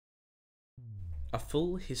A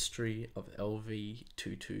full history of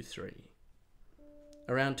LV-223.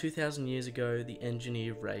 Around 2,000 years ago, the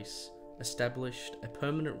engineer race established a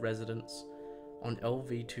permanent residence on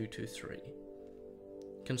LV-223,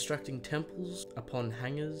 constructing temples upon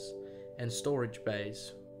hangars and storage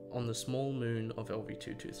bays on the small moon of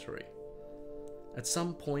LV-223. At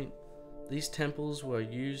some point, these temples were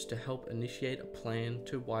used to help initiate a plan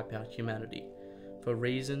to wipe out humanity, for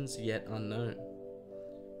reasons yet unknown,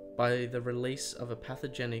 by the release of a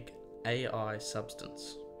pathogenic AI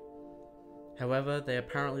substance. However, they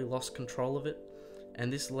apparently lost control of it,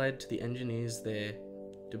 and this led to the engineers there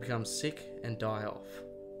to become sick and die off.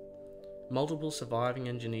 Multiple surviving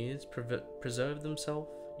engineers preserved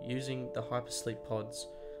themselves using the hypersleep pods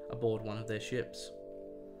aboard one of their ships.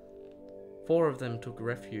 4 of them took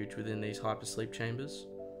refuge within these hypersleep chambers,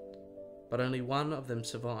 but only 1 of them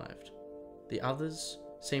survived. The others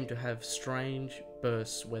seemed to have strange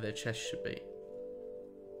bursts where their chests should be.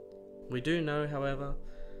 We do know, however,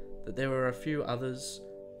 that there were a few others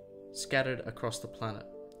scattered across the planet,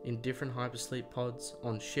 in different hypersleep pods,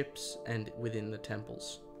 on ships, and within the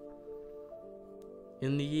temples.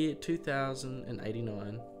 In the year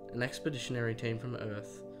 2089, an expeditionary team from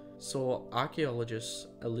Earth saw archaeologists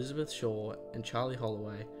Elizabeth Shaw and Charlie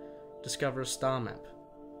Holloway discover a star map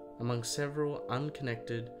among several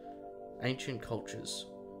unconnected ancient cultures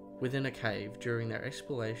within a cave during their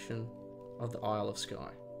exploration of the Isle of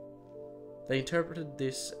Skye. They interpreted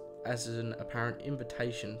this as an apparent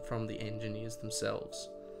invitation from the engineers themselves,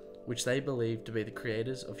 which they believed to be the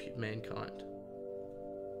creators of mankind.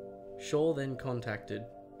 Shaw then contacted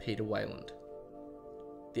Peter Weyland,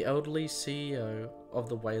 the elderly CEO of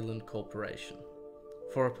the Weyland Corporation,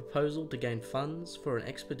 for a proposal to gain funds for an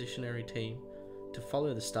expeditionary team to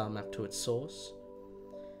follow the star map to its source.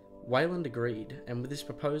 Weyland agreed, and with this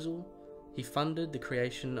proposal, he funded the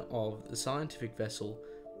creation of the scientific vessel,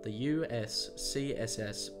 the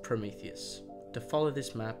USCSS Prometheus, to follow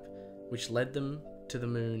this map, which led them to the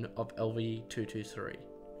moon of LV-223.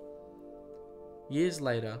 Years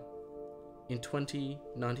later, in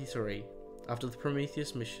 2093, after the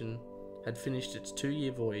Prometheus mission had finished its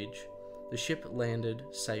 2-year voyage, the ship landed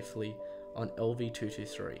safely on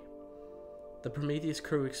LV-223. The Prometheus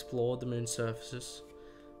crew explored the moon's surface,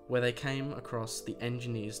 where they came across the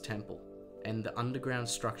Engineer's Temple and the underground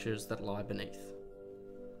structures that lie beneath.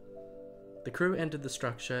 The crew entered the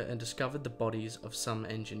structure and discovered the bodies of some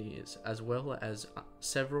engineers, as well as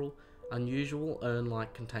several unusual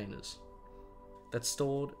urn-like containers that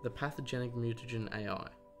stored the pathogenic mutagen AI.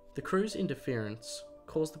 The crew's interference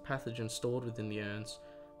caused the pathogen stored within the urns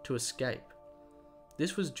to escape.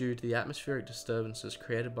 This was due to the atmospheric disturbances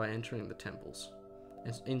created by entering the temples,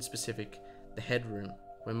 and in specific, the headroom,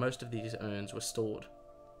 where most of these urns were stored.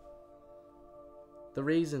 The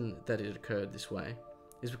reason that it occurred this way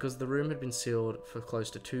is because the room had been sealed for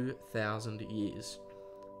close to 2,000 years.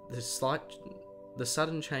 The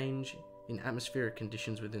sudden change in atmospheric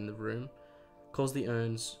conditions within the room caused the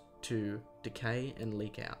urns to decay and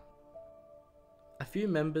leak out. A few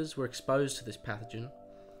members were exposed to this pathogen,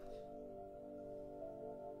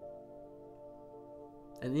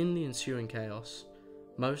 and in the ensuing chaos,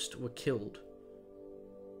 most were killed,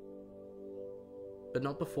 but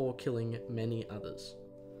not before killing many others.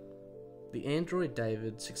 The android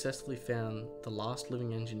David successfully found the last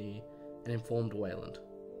living engineer and informed Weyland,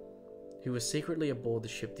 who was secretly aboard the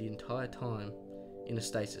ship the entire time in a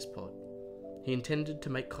stasis pod. He intended to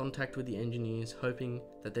make contact with the engineers, hoping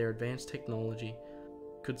that their advanced technology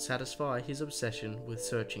could satisfy his obsession with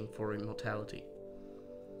searching for immortality.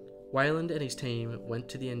 Weyland and his team went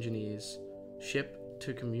to the engineer's ship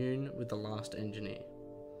to commune with the last engineer.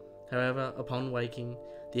 However, upon waking,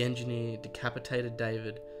 the engineer decapitated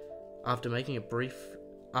David after making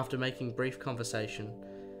brief conversation,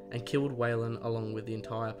 and killed Weyland along with the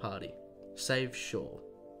entire party, save Shaw,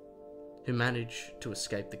 who managed to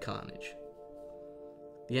escape the carnage.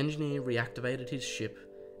 The engineer reactivated his ship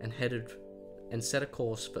and set a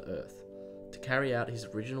course for Earth to carry out his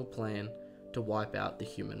original plan to wipe out the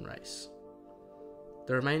human race.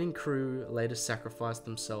 The remaining crew later sacrificed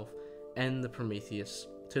themselves and the Prometheus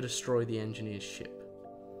to destroy the engineer's ship.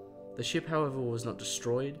 The ship, however, was not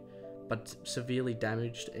destroyed, but severely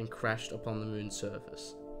damaged and crashed upon the moon's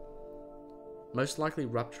surface, most likely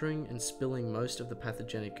rupturing and spilling most of the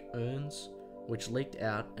pathogenic urns, which leaked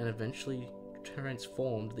out and eventually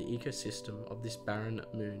transformed the ecosystem of this barren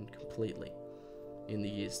moon completely in the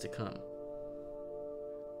years to come.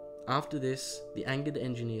 After this, the angered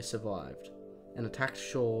engineer survived and attacked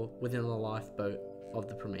Shaw within the lifeboat of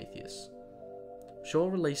the Prometheus. Shaw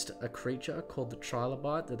released a creature called the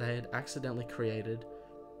trilobite that they had accidentally created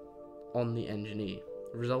on the engineer,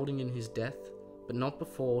 resulting in his death, but not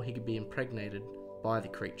before he could be impregnated by the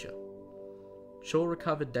creature. Shaw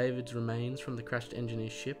recovered David's remains from the crashed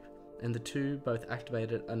engineer's ship, and the two both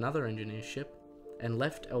activated another engineer's ship and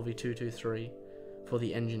left LV-223 for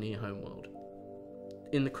the engineer homeworld.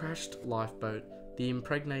 In the crashed lifeboat, the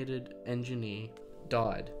impregnated engineer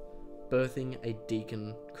died, birthing a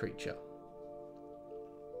deacon creature.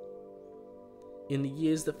 In the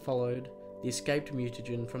years that followed, the escaped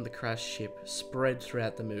mutagen from the crashed ship spread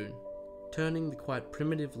throughout the moon, turning the quite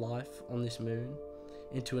primitive life on this moon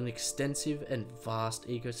into an extensive and vast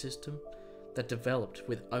ecosystem that developed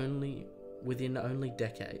within only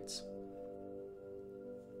decades.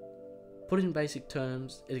 Put in basic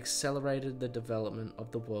terms, it accelerated the development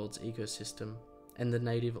of the world's ecosystem and the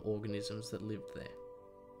native organisms that lived there.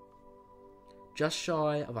 Just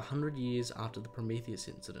shy of 100 years after the Prometheus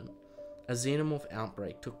incident, a xenomorph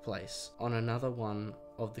outbreak took place on another one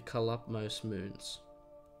of the Kalupmos moons,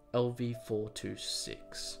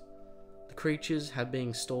 LV-426. The creatures had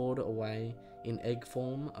been stored away in egg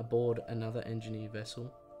form aboard another engineer vessel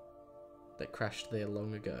that crashed there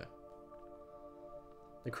long ago.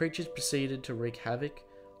 The creatures proceeded to wreak havoc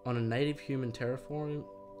on a native human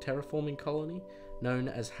terraforming colony known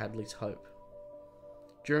as Hadley's Hope.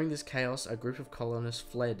 During this chaos, a group of colonists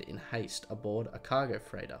fled in haste aboard a cargo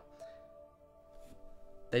freighter.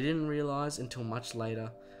 They didn't realise until much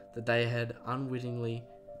later that they had unwittingly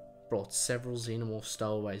brought several xenomorph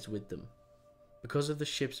stowaways with them. Because of the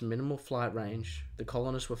ship's minimal flight range, the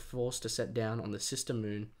colonists were forced to set down on the sister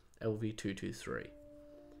moon LV-223.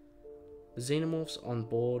 The xenomorphs on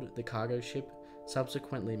board the cargo ship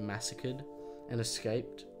subsequently massacred and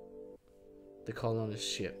escaped the colonist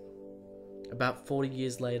ship. About 40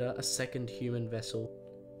 years later, a second human vessel,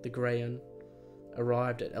 the Grayon,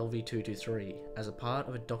 arrived at LV-223 as a part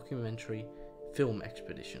of a documentary film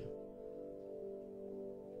expedition,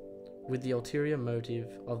 with the ulterior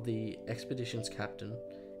motive of the expedition's captain,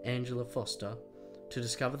 Angela Foster, to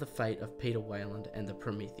discover the fate of Peter Weyland and the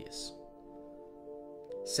Prometheus.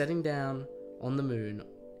 Setting down on the moon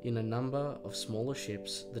in a number of smaller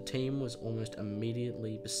ships, the team was almost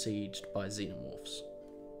immediately besieged by xenomorphs,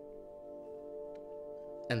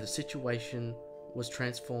 and the situation was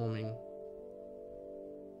transforming.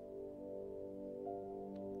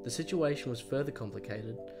 The situation was further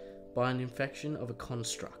complicated by an infection of a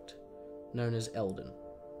construct known as Eldon.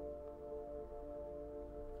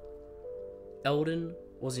 Eldon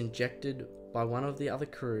was injected by one of the other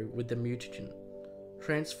crew with the mutagen,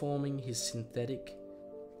 transforming his synthetic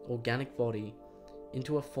organic body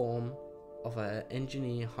into a form of an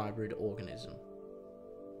engineer hybrid organism,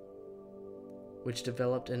 which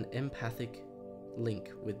developed an empathic link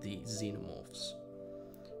with the xenomorphs.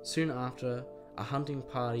 Soon after, a hunting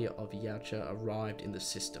party of Yautja arrived in the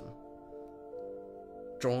system,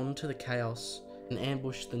 drawn to the chaos, and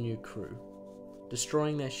ambushed the new crew,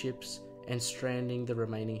 destroying their ships and stranding the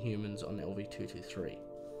remaining humans on LV-223.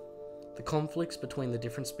 The conflicts between the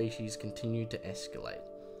different species continued to escalate,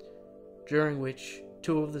 during which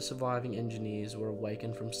two of the surviving engineers were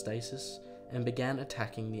awakened from stasis and began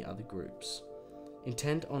attacking the other groups,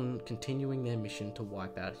 intent on continuing their mission to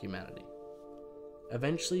wipe out humanity.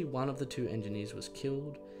 Eventually, one of the two engineers was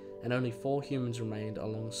killed, and only 4 humans remained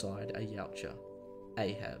alongside a Yautja,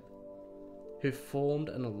 Ahab, who formed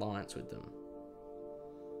an alliance with them.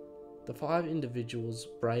 The 5 individuals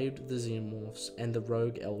braved the xenomorphs and the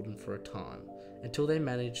rogue Eldon for a time, until they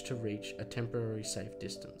managed to reach a temporary safe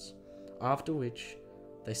distance, after which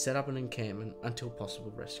they set up an encampment until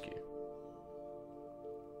possible rescue.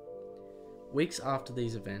 Weeks after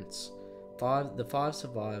these events, the 5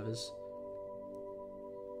 survivors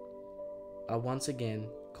are once again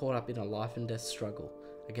caught up in a life and death struggle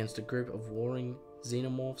against a group of warring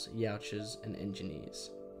xenomorphs, Yautjas, and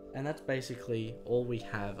engineers. And that's basically all we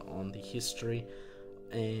have on the history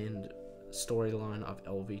and storyline of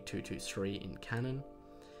LV-223 in canon.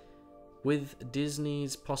 With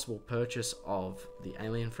Disney's possible purchase of the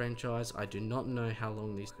Alien franchise, I do not know how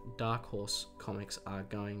long these Dark Horse comics are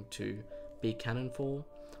going to be canon for.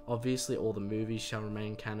 Obviously, all the movies shall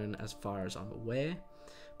remain canon as far as I'm aware,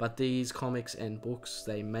 but these comics and books,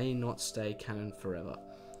 they may not stay canon forever.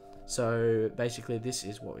 So basically, this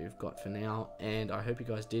is what we've got for now, and I hope you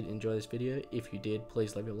guys did enjoy this video. If you did,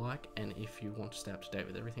 please leave a like, and if you want to stay up to date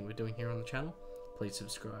with everything we're doing here on the channel, please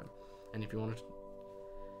subscribe. And if you want to,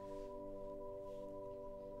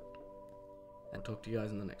 I'll talk to you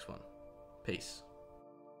guys in the next one. Peace.